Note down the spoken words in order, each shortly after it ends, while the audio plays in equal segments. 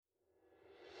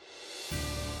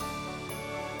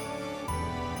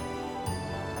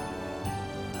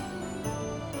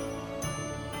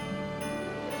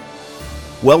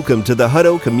Welcome to the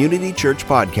Hutto Community Church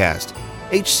Podcast.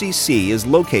 HCC is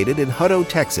located in Hutto,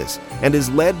 Texas, and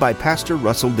is led by Pastor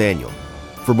Russell Daniel.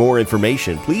 For more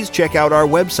information, please check out our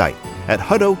website at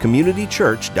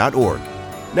huttocommunitychurch.org.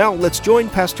 Now let's join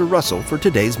Pastor Russell for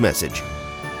today's message.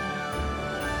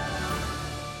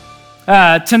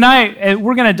 Tonight,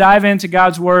 we're going to dive into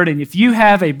God's Word, and if you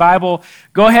have a Bible,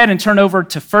 go ahead and turn over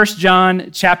to 1 John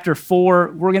chapter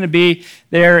 4. We're going to be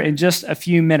there in just a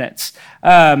few minutes.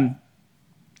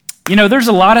 There's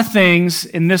a lot of things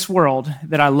in this world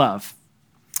that I love.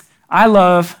 I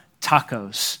love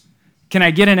tacos. Can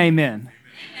I get an amen?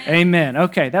 Amen.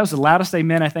 Okay, that was the loudest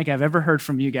amen I think I've ever heard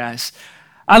from you guys.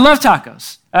 I love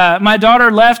tacos. My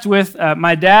daughter left with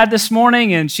my dad this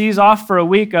morning, and she's off for a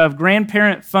week of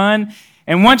grandparent fun.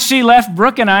 And once she left,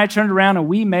 Brooke and I turned around and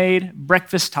we made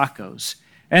breakfast tacos.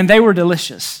 And they were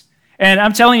delicious. And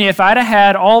I'm telling you, if I'd have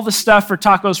had all the stuff for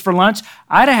tacos for lunch,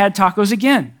 I'd have had tacos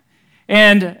again.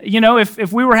 And,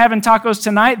 if we were having tacos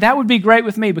tonight, that would be great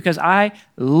with me because I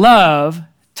love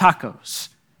tacos.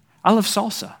 I love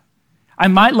salsa. I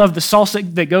might love the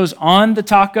salsa that goes on the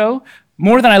taco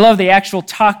more than I love the actual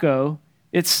taco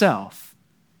itself.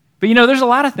 But, there's a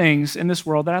lot of things in this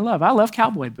world that I love. I love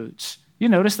cowboy boots. You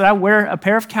notice that I wear a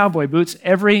pair of cowboy boots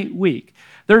every week.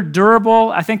 They're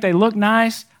durable. I think they look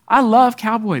nice. I love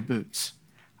cowboy boots.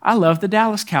 I love the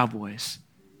Dallas Cowboys.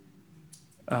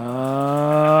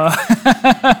 I'm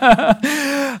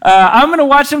going to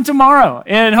watch them tomorrow,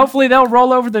 and hopefully they'll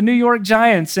roll over the New York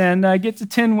Giants and get to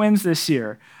 10 wins this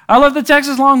year. I love the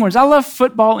Texas Longhorns. I love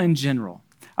football in general.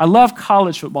 I love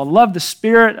college football. I love the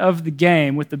spirit of the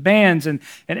game with the bands and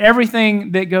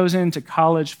everything that goes into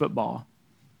college football.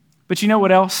 But you know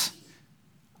what else?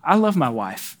 I love my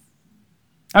wife.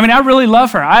 I really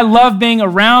love her. I love being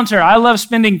around her. I love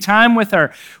spending time with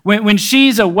her. When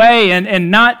she's away and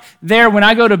not there, when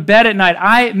I go to bed at night,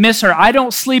 I miss her. I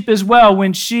don't sleep as well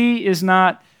when she is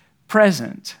not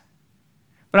present.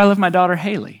 But I love my daughter,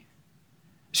 Haley.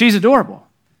 She's adorable.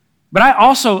 But I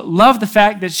also love the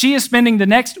fact that she is spending the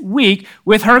next week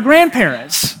with her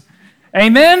grandparents.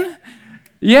 Amen?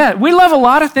 Yeah, we love a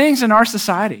lot of things in our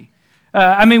society.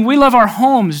 We love our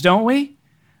homes, don't we?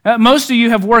 Most of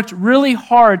you have worked really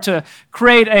hard to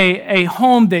create a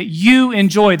home that you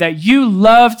enjoy, that you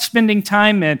love spending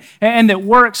time in, and that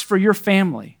works for your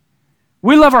family.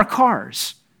 We love our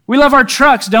cars. We love our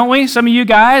trucks, don't we? Some of you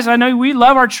guys, I know we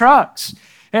love our trucks,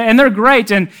 and they're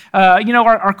great. And,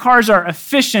 our cars are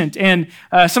efficient, and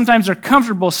sometimes they're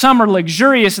comfortable. Some are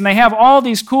luxurious, and they have all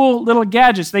these cool little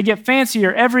gadgets. They get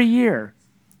fancier every year.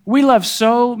 We love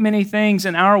so many things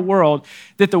in our world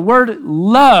that the word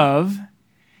love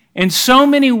in so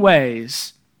many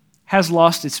ways has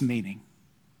lost its meaning.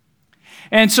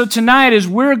 And so tonight, as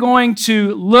we're going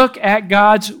to look at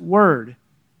God's Word,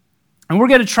 and we're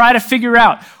going to try to figure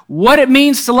out what it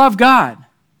means to love God.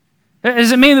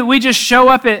 Does it mean that we just show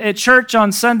up at church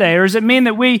on Sunday? Or does it mean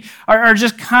that we are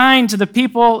just kind to the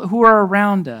people who are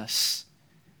around us?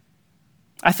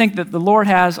 I think that the Lord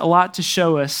has a lot to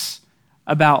show us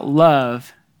about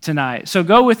love tonight. So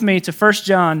go with me to 1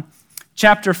 John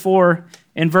chapter 4,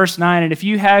 in verse 9, and if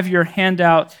you have your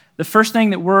handout, the first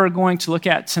thing that we're going to look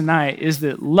at tonight is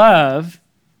that love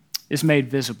is made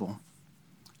visible.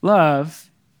 Love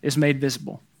is made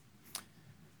visible.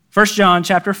 1 John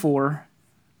chapter 4,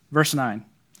 verse 9.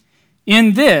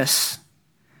 In this,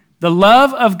 the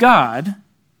love of God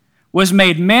was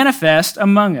made manifest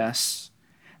among us,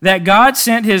 that God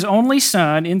sent his only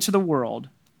Son into the world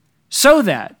so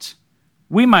that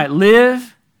we might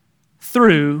live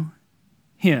through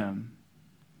him.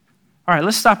 All right,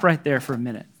 let's stop right there for a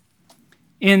minute.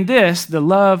 In this, the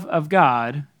love of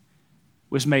God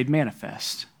was made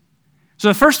manifest. So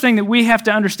the first thing that we have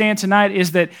to understand tonight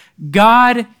is that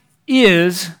God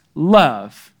is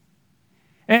love.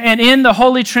 And in the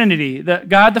Holy Trinity,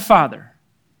 God the Father,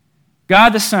 God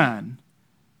the Son,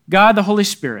 God the Holy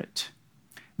Spirit,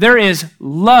 there is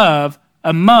love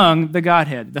among the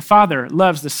Godhead. The Father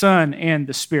loves the Son and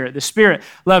the Spirit. The Spirit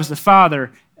loves the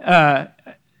Father.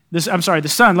 The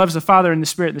Son loves the Father and the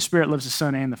Spirit loves the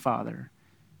Son and the Father.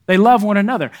 They love one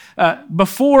another.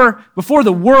 Before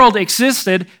the world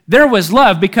existed, there was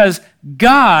love because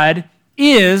God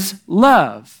is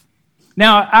love.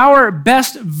 Now, our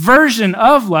best version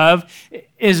of love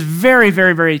is very,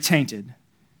 very, very tainted.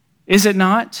 Is it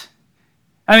not?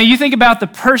 You think about the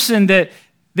person that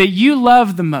you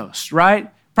love the most,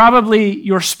 right? Probably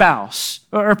your spouse,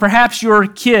 or perhaps your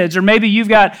kids, or maybe you've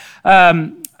got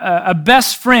a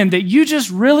best friend that you just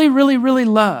really, really, really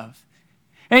love.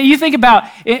 And you think about,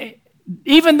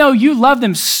 even though you love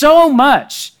them so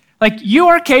much, you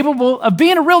are capable of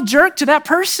being a real jerk to that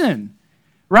person.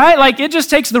 right? Like it just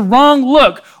takes the wrong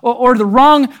look or the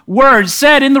wrong word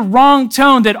said in the wrong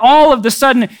tone that all of a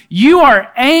sudden you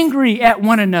are angry at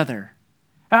one another.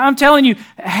 I'm telling you,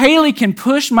 Haley can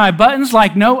push my buttons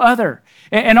like no other.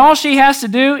 And all she has to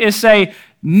do is say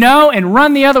no and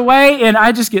run the other way, and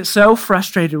I just get so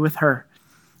frustrated with her.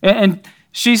 And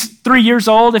she's 3 years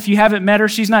old. If you haven't met her,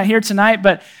 she's not here tonight.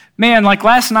 But man, like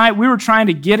last night, we were trying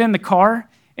to get in the car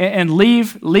and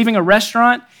leaving a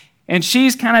restaurant, and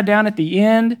she's kind of down at the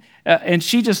end, and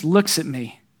she just looks at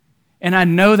me. And I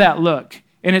know that look.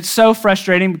 And it's so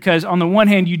frustrating because on the one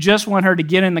hand, you just want her to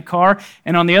get in the car,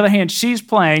 and on the other hand, she's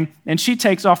playing, and she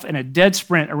takes off in a dead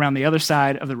sprint around the other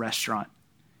side of the restaurant.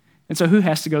 And so who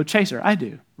has to go chase her? I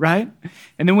do, right?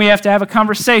 And then we have to have a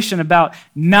conversation about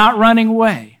not running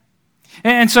away.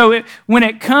 And so when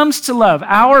it comes to love,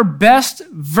 our best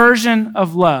version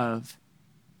of love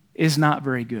is not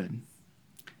very good.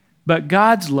 But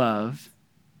God's love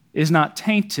is not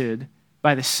tainted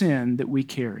by the sin that we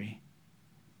carry.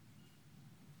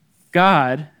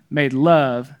 God made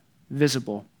love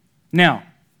visible. Now,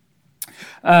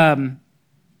 how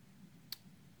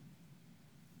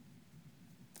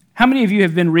many of you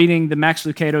have been reading the Max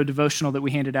Lucado devotional that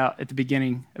we handed out at the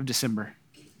beginning of December?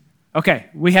 Okay,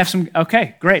 we have some.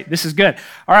 Okay, great. This is good.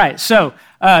 All right, so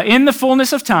in the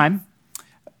fullness of time,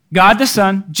 God the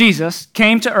Son, Jesus,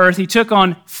 came to earth. He took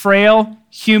on frail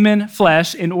human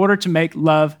flesh in order to make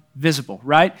love visible,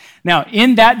 right? Now,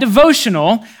 in that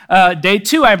devotional, day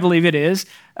 2, I believe it is,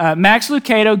 Max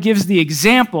Lucado gives the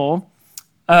example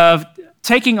of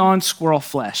taking on squirrel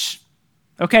flesh.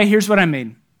 Okay, here's what I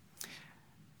mean.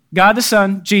 God the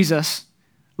Son, Jesus,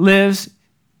 lives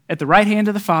at the right hand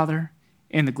of the Father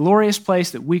in the glorious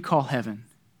place that we call heaven.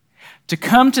 To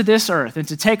come to this earth and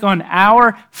to take on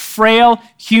our frail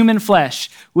human flesh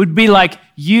would be like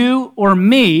you or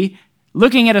me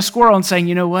looking at a squirrel and saying,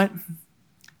 you know what?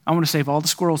 I want to save all the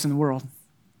squirrels in the world.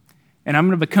 And I'm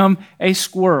going to become a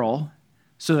squirrel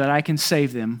so that I can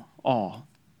save them all.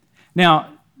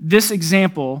 Now, this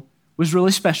example was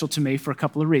really special to me for a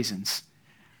couple of reasons.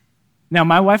 Now,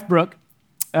 my wife, Brooke,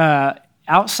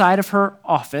 outside of her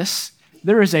office,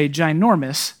 there is a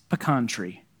ginormous pecan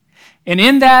tree. And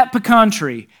in that pecan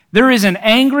tree, there is an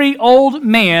angry old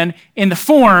man in the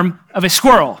form of a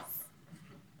squirrel.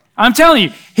 I'm telling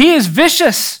you, he is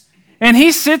vicious. And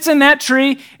he sits in that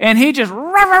tree, and he just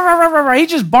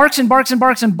barks and barks and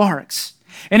barks and barks.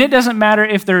 And it doesn't matter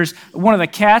if there's one of the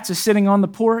cats is sitting on the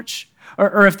porch,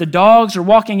 or if the dogs are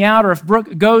walking out, or if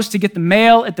Brooke goes to get the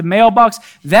mail at the mailbox.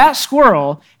 That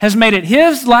squirrel has made it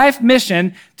his life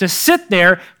mission to sit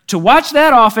there, to watch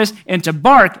that office, and to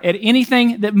bark at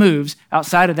anything that moves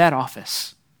outside of that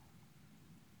office.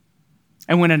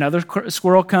 And when another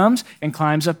squirrel comes and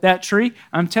climbs up that tree,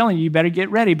 I'm telling you, you better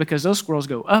get ready because those squirrels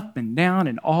go up and down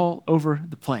and all over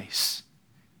the place.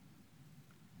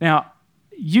 Now,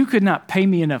 you could not pay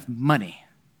me enough money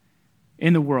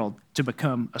in the world to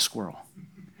become a squirrel.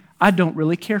 I don't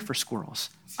really care for squirrels.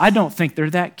 I don't think they're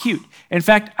that cute. In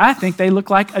fact, I think they look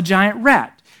like a giant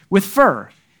rat with fur.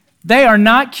 They are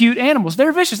not cute animals.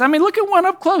 They're vicious. I mean, look at one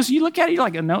up close. You look at it, you're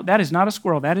like, no, that is not a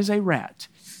squirrel. That is a rat.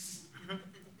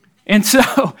 And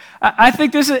so I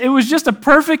think it was just a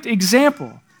perfect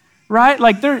example, right?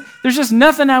 Like there's just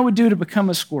nothing I would do to become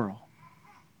a squirrel.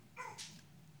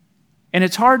 And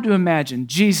it's hard to imagine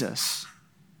Jesus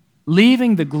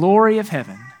leaving the glory of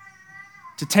heaven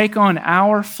to take on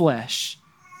our flesh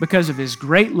because of his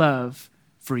great love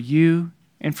for you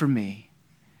and for me.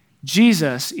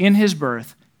 Jesus, in his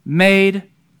birth, made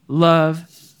love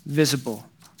visible.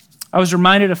 I was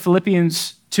reminded of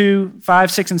Philippians 2,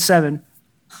 5, 6, and 7.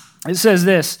 It says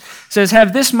this, it says,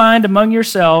 have this mind among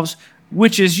yourselves,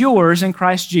 which is yours in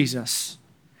Christ Jesus,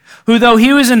 who though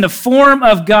he was in the form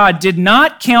of God, did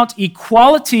not count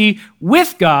equality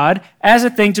with God as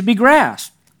a thing to be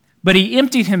grasped, but he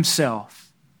emptied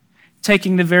himself,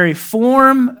 taking the very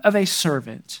form of a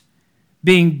servant,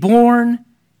 being born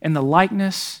in the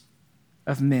likeness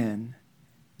of men.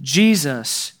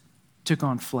 Jesus took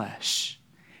on flesh.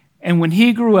 And when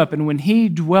he grew up and when he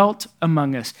dwelt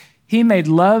among us, he made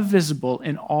love visible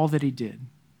in all that he did,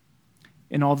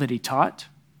 in all that he taught,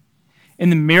 in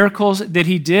the miracles that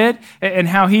he did, and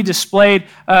how he displayed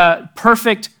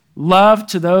perfect love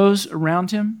to those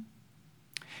around him.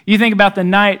 You think about the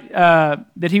night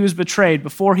that he was betrayed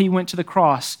before he went to the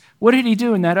cross. What did he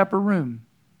do in that upper room?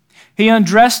 He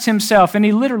undressed himself, and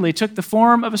he literally took the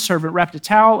form of a servant, wrapped a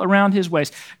towel around his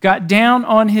waist, got down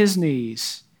on his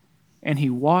knees, and he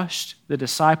washed the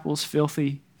disciples'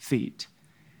 filthy feet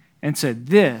and said,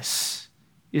 this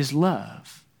is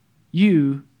love.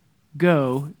 You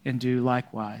go and do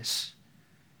likewise.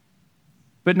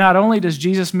 But not only does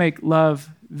Jesus make love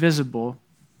visible,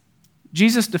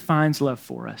 Jesus defines love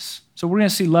for us. So we're going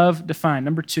to see love defined.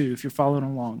 Number 2, if you're following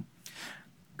along.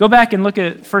 Go back and look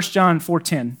at 1 John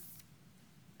 4:10.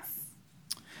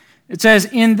 It says,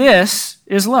 "In this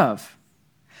is love,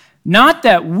 not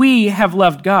that we have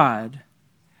loved God,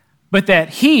 but that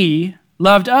he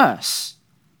loved us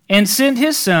and sent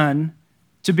his Son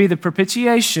to be the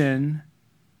propitiation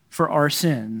for our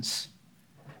sins."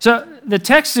 So the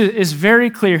text is very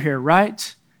clear here,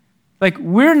 right? Like,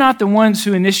 we're not the ones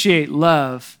who initiate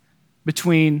love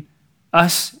between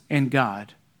us and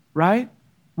God, right?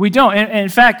 We don't. And in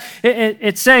fact,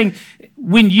 it's saying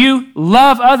when you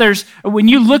love others, when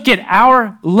you look at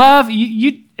our love,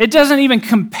 it doesn't even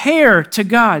compare to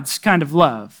God's kind of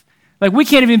love. Like, we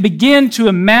can't even begin to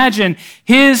imagine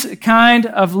his kind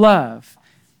of love.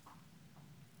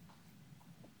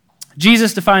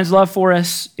 Jesus defines love for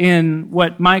us in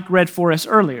what Mike read for us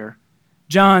earlier,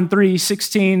 John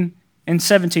 3:16 and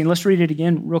 17. Let's read it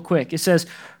again real quick. It says,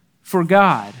 "For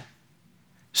God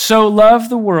so loved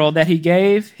the world that he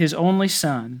gave his only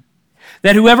Son,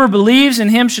 that whoever believes in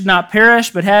him should not perish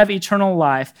but have eternal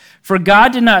life. For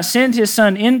God did not send his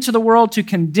Son into the world to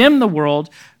condemn the world,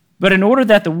 but in order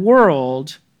that the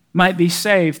world might be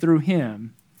saved through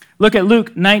him." Look at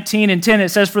Luke 19:10. It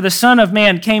says, "For the Son of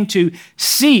Man came to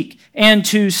seek and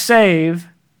to save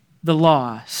the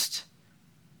lost."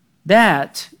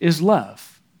 That is love.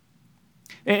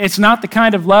 It's not the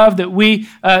kind of love that we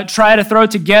try to throw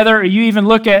together, or you even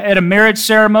look at a marriage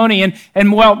ceremony,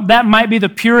 and well, that might be the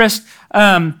purest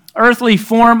earthly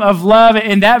form of love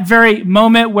in that very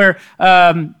moment where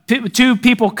two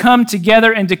people come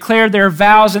together and declare their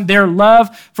vows and their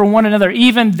love for one another.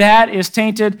 Even that is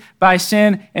tainted by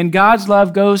sin, and God's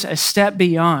love goes a step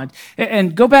beyond.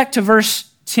 And go back to verse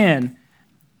 10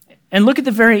 and look at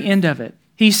the very end of it.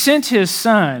 He sent his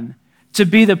Son to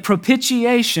be the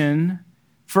propitiation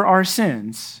for our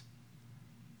sins.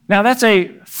 Now, that's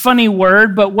a funny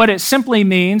word, but what it simply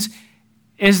means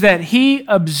is that he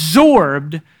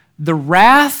absorbed the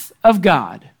wrath of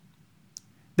God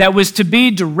that was to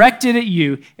be directed at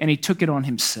you, and he took it on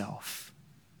himself.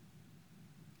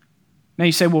 Now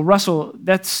you say, well, Russell,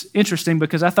 that's interesting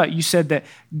because I thought you said that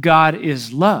God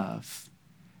is love.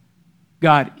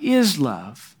 God is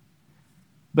love,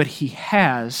 but he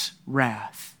has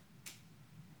wrath.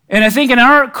 And I think in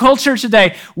our culture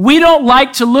today, we don't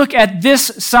like to look at this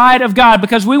side of God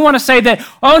because we want to say that,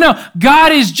 oh no,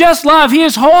 God is just love. He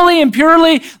is holy and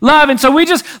purely love. And so we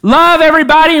just love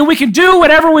everybody and we can do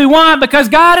whatever we want because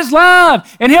God is love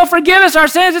and he'll forgive us our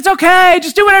sins. It's okay.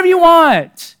 Just do whatever you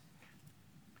want.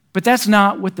 But that's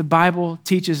not what the Bible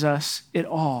teaches us at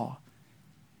all.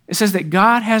 It says that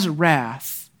God has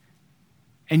wrath,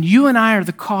 and you and I are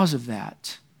the cause of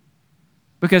that.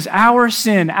 Because our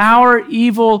sin, our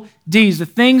evil deeds, the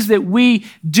things that we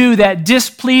do that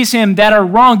displease him, that are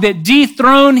wrong, that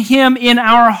dethrone him in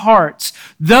our hearts,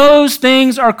 those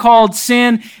things are called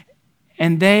sin,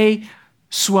 and they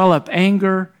swell up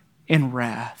anger and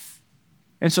wrath.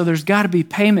 And so there's got to be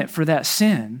payment for that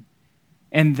sin,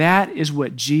 and that is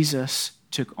what Jesus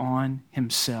took on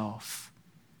himself.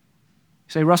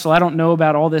 You say, Russell, I don't know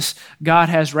about all this God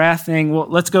has wrath thing. Well,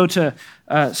 let's go to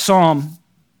Psalm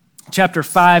chapter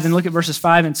 5 and look at verses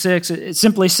 5 and 6. It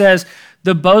simply says,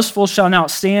 "The boastful shall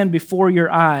not stand before your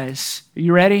eyes." Are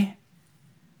you ready?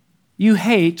 "You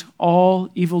hate all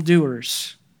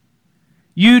evildoers.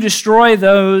 You destroy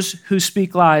those who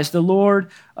speak lies. The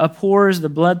Lord abhors the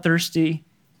bloodthirsty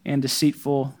and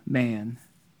deceitful man."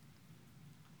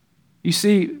 You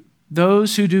see,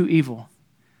 those who do evil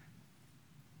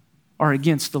are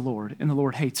against the Lord, and the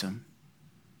Lord hates them.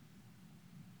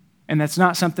 And that's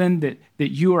not something that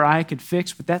you or I could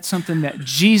fix, but that's something that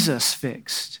Jesus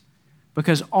fixed,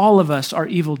 because all of us are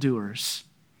evildoers.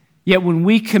 Yet when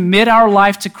we commit our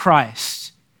life to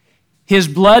Christ, his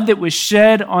blood that was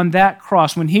shed on that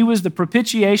cross, when he was the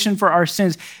propitiation for our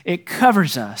sins, it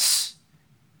covers us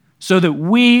so that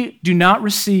we do not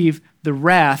receive the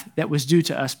wrath that was due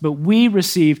to us, but we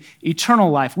receive eternal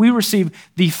life. We receive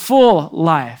the full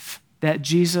life that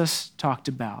Jesus talked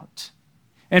about.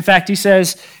 In fact, he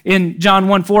says in John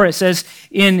 1:4, it says,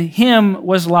 "In him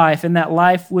was life, and that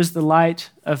life was the light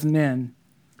of men."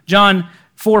 John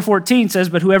 4:14 says,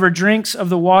 "But whoever drinks of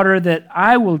the water that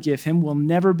I will give him will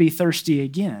never be thirsty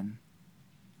again."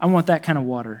 I want that kind of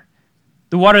water.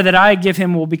 "The water that I give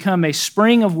him will become a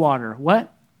spring of water."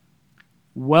 What?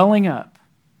 Welling up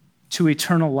to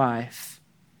eternal life.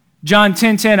 John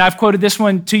 10:10, I've quoted this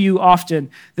one to you often.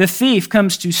 "The thief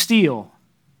comes to steal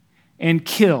and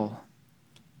kill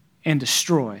and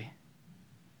destroy."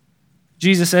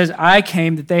 Jesus says, "I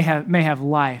came that they may have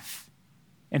life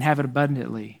and have it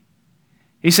abundantly.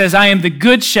 He says, I am the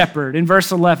good shepherd in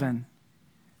verse 11,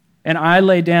 and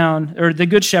the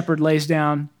good shepherd lays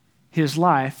down his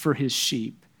life for his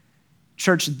sheep.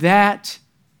 Church, that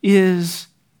is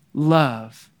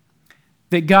love.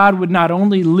 That God would not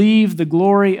only leave the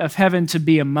glory of heaven to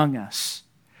be among us,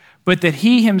 but that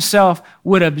he himself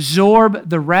would absorb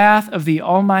the wrath of the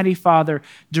Almighty Father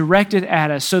directed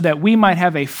at us so that we might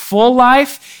have a full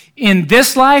life in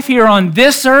this life here on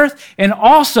this earth, and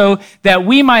also that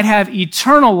we might have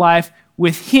eternal life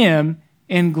with him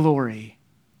in glory.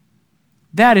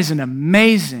 That is an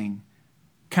amazing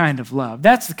kind of love.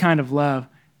 That's the kind of love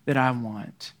that I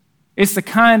want. It's the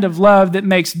kind of love that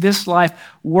makes this life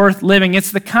worth living.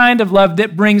 It's the kind of love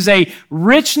that brings a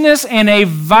richness and a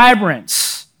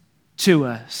vibrance to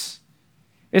us.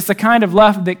 It's the kind of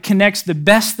love that connects the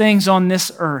best things on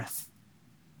this earth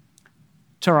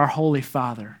to our Holy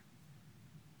Father.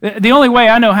 The only way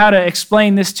I know how to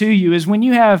explain this to you is when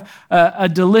you have a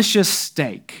delicious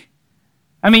steak.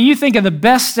 I mean, you think of the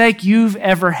best steak you've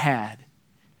ever had.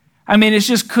 I mean, it's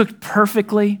just cooked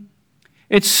perfectly.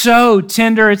 It's so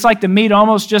tender. It's like the meat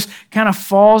almost just kind of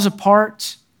falls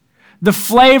apart. The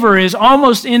flavor is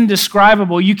almost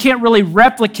indescribable. You can't really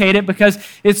replicate it because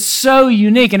it's so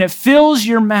unique and it fills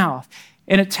your mouth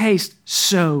and it tastes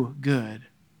so good.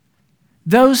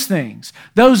 Those things,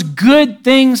 those good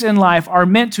things in life are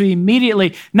meant to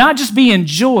immediately not just be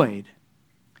enjoyed,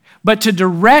 but to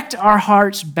direct our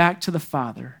hearts back to the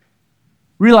Father,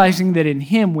 realizing that in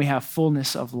him we have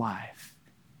fullness of life.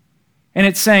 And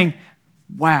it's saying,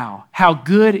 wow, how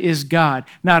good is God.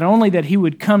 Not only that he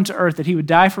would come to earth, that he would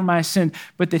die for my sin,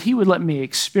 but that he would let me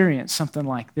experience something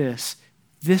like this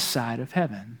side of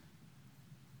heaven.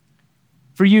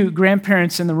 For you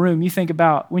grandparents in the room, you think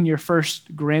about when your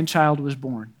first grandchild was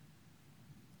born.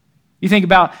 You think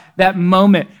about that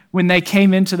moment when they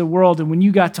came into the world and when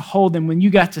you got to hold them, when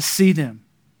you got to see them.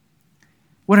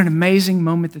 What an amazing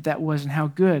moment that was, and how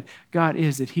good God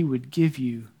is that he would give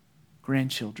you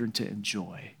grandchildren to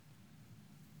enjoy.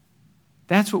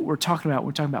 That's what we're talking about.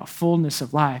 We're talking about fullness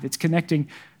of life. It's connecting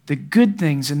the good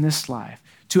things in this life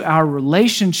to our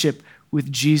relationship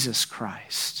with Jesus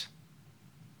Christ.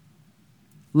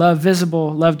 Love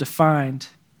visible, love defined.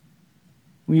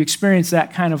 When you experience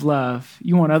that kind of love,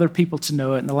 you want other people to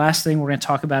know it. And the last thing we're going to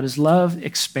talk about is love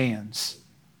expands.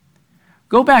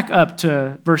 Go back up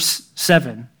to verse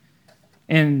 7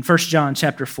 in 1 John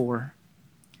chapter 4.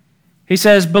 He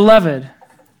says, "Beloved,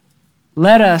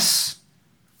 let us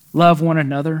love one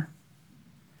another.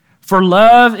 For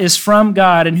love is from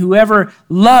God, and whoever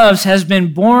loves has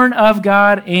been born of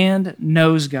God and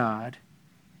knows God.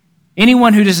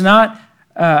 Anyone who does not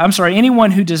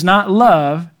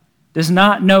love does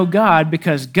not know God,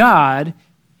 because God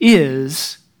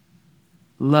is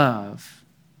love."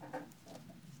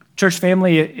 Church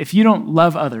family, if you don't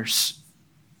love others,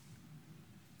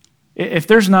 if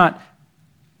there's not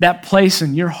that place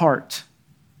in your heart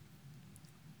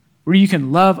where you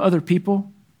can love other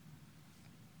people,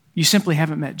 you simply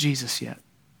haven't met Jesus yet.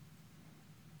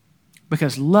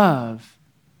 Because love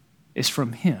is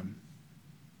from him.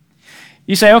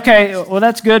 You say, okay, well,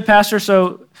 that's good, Pastor.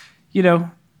 So,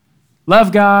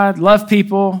 love God, love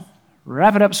people,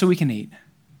 wrap it up so we can eat.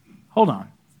 Hold on.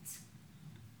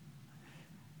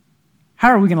 How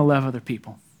are we going to love other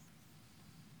people?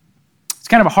 It's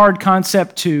kind of a hard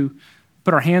concept to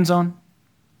put our hands on,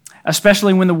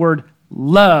 especially when the word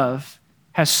love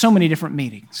has so many different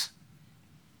meanings.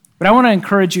 But I want to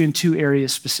encourage you in two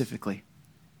areas specifically.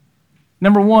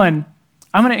 Number one,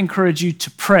 I'm going to encourage you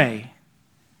to pray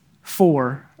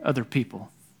for other people.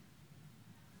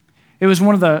 It was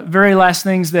one of the very last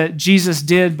things that Jesus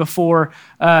did before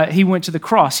he went to the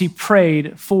cross. He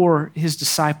prayed for his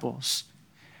disciples.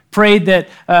 Prayed that,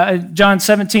 John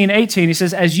 17:18, he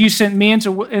says, "As you sent me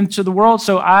into the world,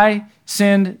 so I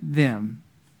send them."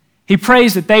 He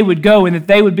prays that they would go and that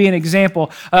they would be an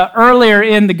example. Earlier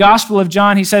in the Gospel of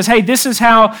John, he says, hey, this is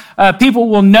how people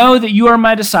will know that you are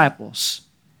my disciples,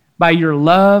 by your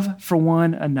love for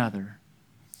one another.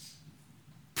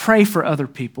 Pray for other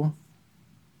people.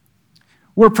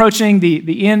 We're approaching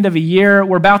the end of a year.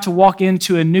 We're about to walk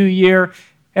into a new year.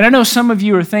 And I know some of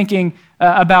you are thinking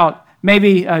about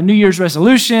maybe New Year's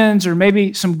resolutions or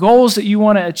maybe some goals that you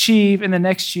want to achieve in the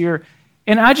next year.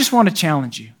 And I just want to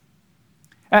challenge you.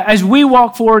 As we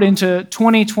walk forward into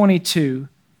 2022,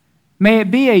 may it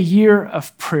be a year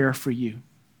of prayer for you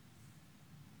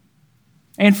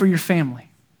and for your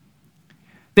family.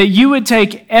 That you would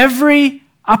take every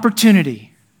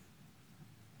opportunity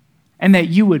and that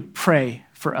you would pray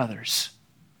for others.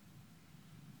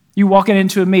 You walking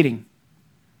into a meeting,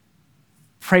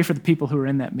 pray for the people who are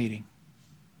in that meeting.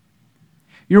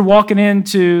 you're walking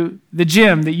into the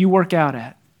gym that you work out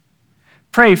at.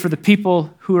 Pray for the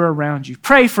people who are around you.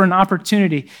 Pray for an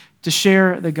opportunity to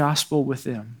share the gospel with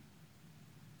them.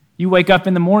 You wake up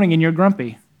in the morning and you're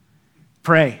grumpy.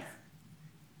 Pray.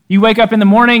 You wake up in the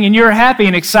morning and you're happy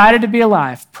and excited to be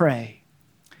alive. Pray.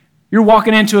 You're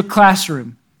walking into a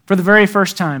classroom for the very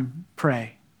first time.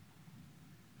 Pray.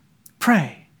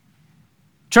 Pray.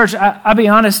 Church, I'll be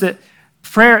honest that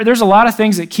prayer, there's a lot of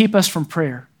things that keep us from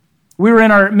prayer. We were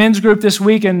in our men's group this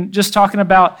week and just talking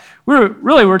about, we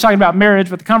were talking about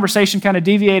marriage, but the conversation kind of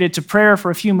deviated to prayer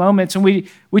for a few moments, and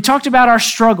we talked about our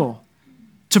struggle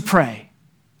to pray.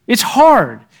 It's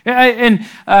hard. And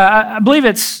I believe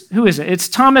it's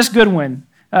Thomas Goodwin,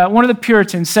 one of the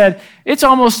Puritans, said, it's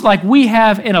almost like we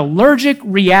have an allergic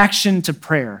reaction to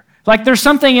prayer. Like there's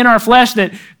something in our flesh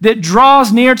that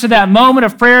draws near to that moment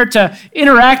of prayer, to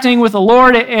interacting with the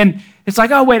Lord, and it's like,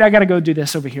 oh, wait, I got to go do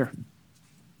this over here.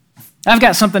 I've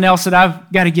got something else that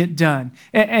I've got to get done.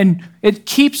 And it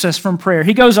keeps us from prayer.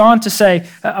 He goes on to say,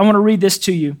 I want to read this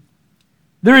to you.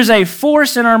 There is a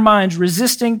force in our minds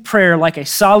resisting prayer like a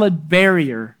solid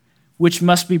barrier which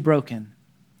must be broken.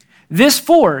 This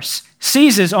force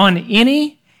seizes on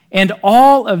any and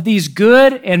all of these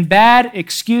good and bad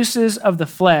excuses of the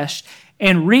flesh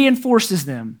and reinforces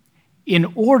them in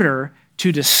order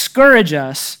to discourage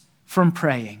us from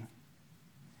praying.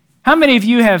 How many of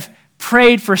you have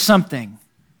prayed for something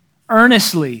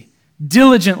earnestly,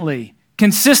 diligently,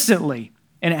 consistently,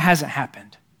 and it hasn't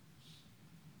happened?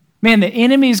 Man, the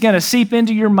enemy is going to seep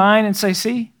into your mind and say,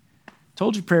 see, I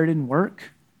told you prayer didn't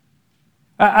work.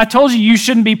 I told you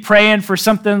shouldn't be praying for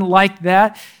something like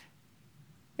that.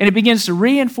 And it begins to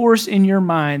reinforce in your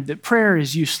mind that prayer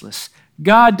is useless.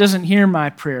 God doesn't hear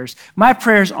my prayers. My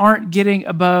prayers aren't getting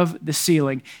above the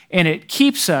ceiling. And it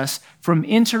keeps us from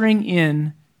entering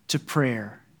into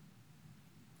prayer.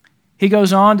 He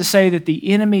goes on to say that the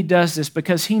enemy does this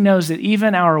because he knows that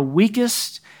even our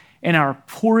weakest and our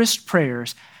poorest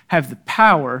prayers have the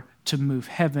power to move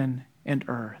heaven and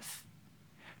earth.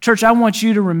 Church, I want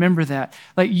you to remember that.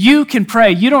 Like, you can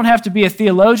pray. You don't have to be a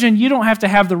theologian. You don't have to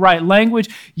have the right language.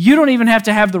 You don't even have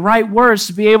to have the right words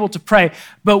to be able to pray.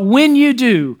 But when you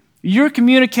do, you're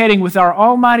communicating with our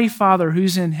Almighty Father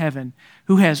who's in heaven,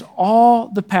 who has all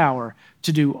the power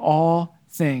to do all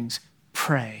things.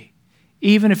 Pray.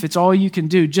 Even if it's all you can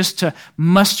do just to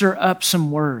muster up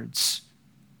some words.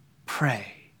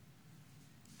 Pray.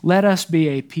 Let us be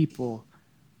a people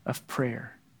of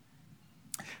prayer.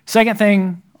 Second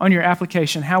thing on your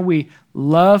application, how we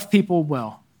love people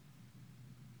well.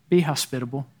 Be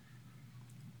hospitable.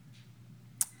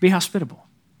 Be hospitable.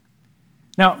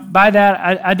 Now, by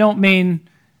that, I don't mean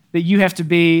that you have to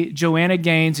be Joanna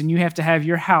Gaines and you have to have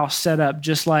your house set up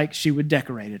just like she would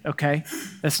decorate it, okay?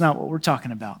 That's not what we're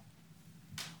talking about.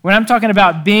 When I'm talking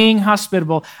about being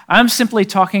hospitable, I'm simply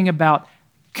talking about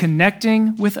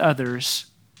connecting with others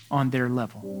on their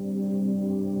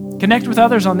level. Connect with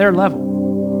others on their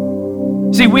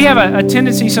level. See, we have a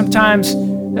tendency sometimes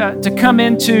to come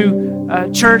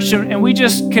into church and we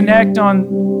just connect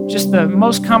on just the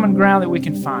most common ground that we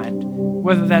can find,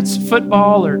 whether that's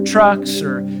football or trucks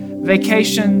or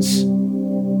vacations.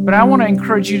 But I want to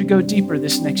encourage you to go deeper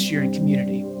this next year in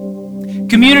community.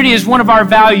 Community is one of our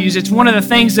values. It's one of the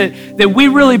things that we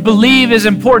really believe is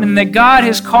important and that God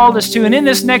has called us to. And in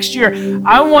this next year,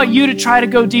 I want you to try to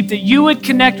go deep, that you would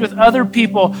connect with other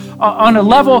people on a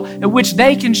level at which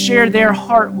they can share their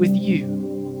heart with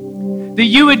you. That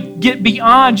you would get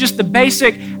beyond just the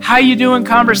basic how you doing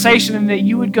conversation and that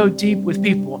you would go deep with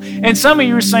people. And some of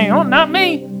you are saying, oh, not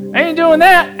me. I ain't doing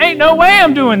that. Ain't no way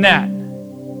I'm doing that.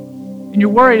 And you're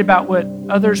worried about what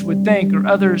others would think or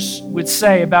others would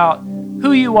say about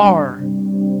who you are,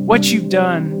 what you've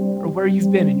done, or where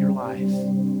you've been in your life.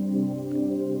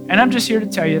 And I'm just here to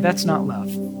tell you that's not love.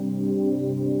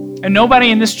 And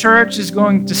nobody in this church is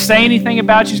going to say anything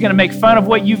about you, is going to make fun of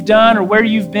what you've done or where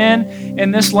you've been in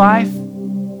this life.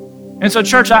 And so,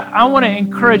 church, I want to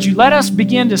encourage you. Let us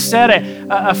begin to set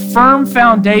a firm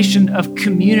foundation of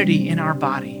community in our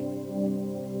body,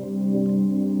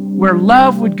 where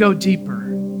love would go deeper,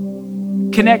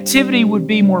 connectivity would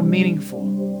be more meaningful,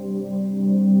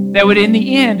 that would, in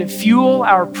the end, fuel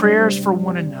our prayers for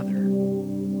one another.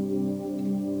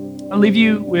 I'll leave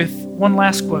you with one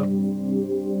last quote.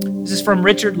 This is from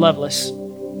Richard Lovelace.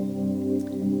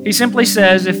 He simply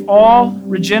says, if all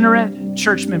regenerate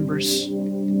church members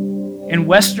in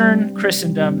Western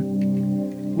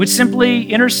Christendom would simply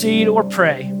intercede or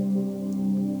pray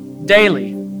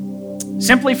daily,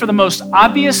 simply for the most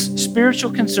obvious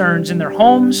spiritual concerns in their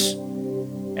homes,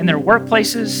 in their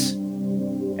workplaces,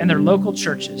 and their local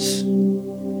churches,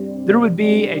 there would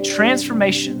be a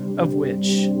transformation of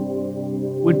which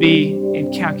would be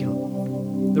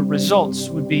incalculable. The results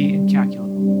would be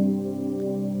incalculable.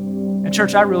 And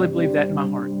church, I really believe that in my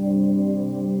heart.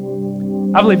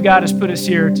 I believe God has put us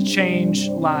here to change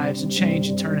lives and change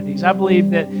eternities. I believe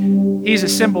that He's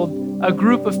assembled a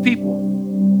group of people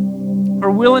who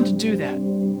are willing to do that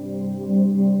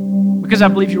because I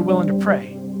believe you're willing to pray.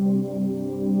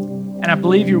 And I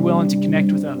believe you're willing to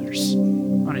connect with others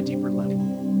on a deeper level.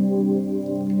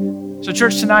 So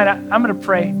church, tonight, I'm going to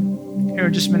pray here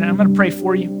in just a minute. I'm going to pray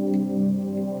for you.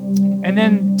 And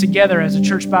then together as a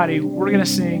church body, we're going to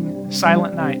sing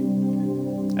Silent Night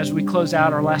as we close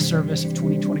out our last service of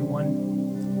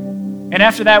 2021. And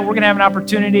after that, we're going to have an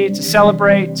opportunity to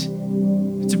celebrate,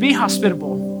 to be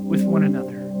hospitable with one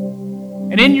another.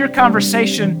 And in your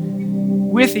conversation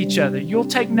with each other, you'll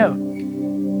take note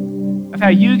of how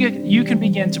you can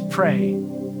begin to pray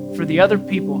for the other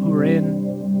people who are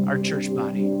in our church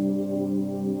body.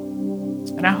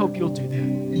 And I hope you'll do that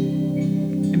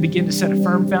and begin to set a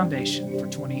firm foundation for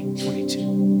 2022.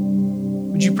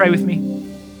 Would you pray with me?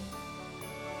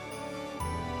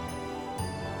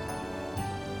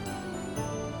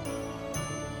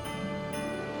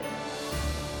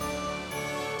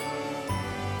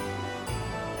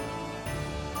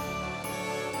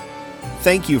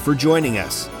 Thank you for joining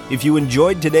us. If you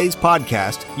enjoyed today's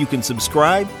podcast, you can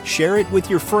subscribe, share it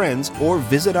with your friends, or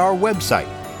visit our website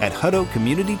at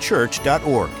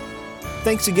huddocommunitychurch.org.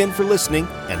 Thanks again for listening,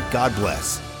 and God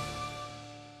bless.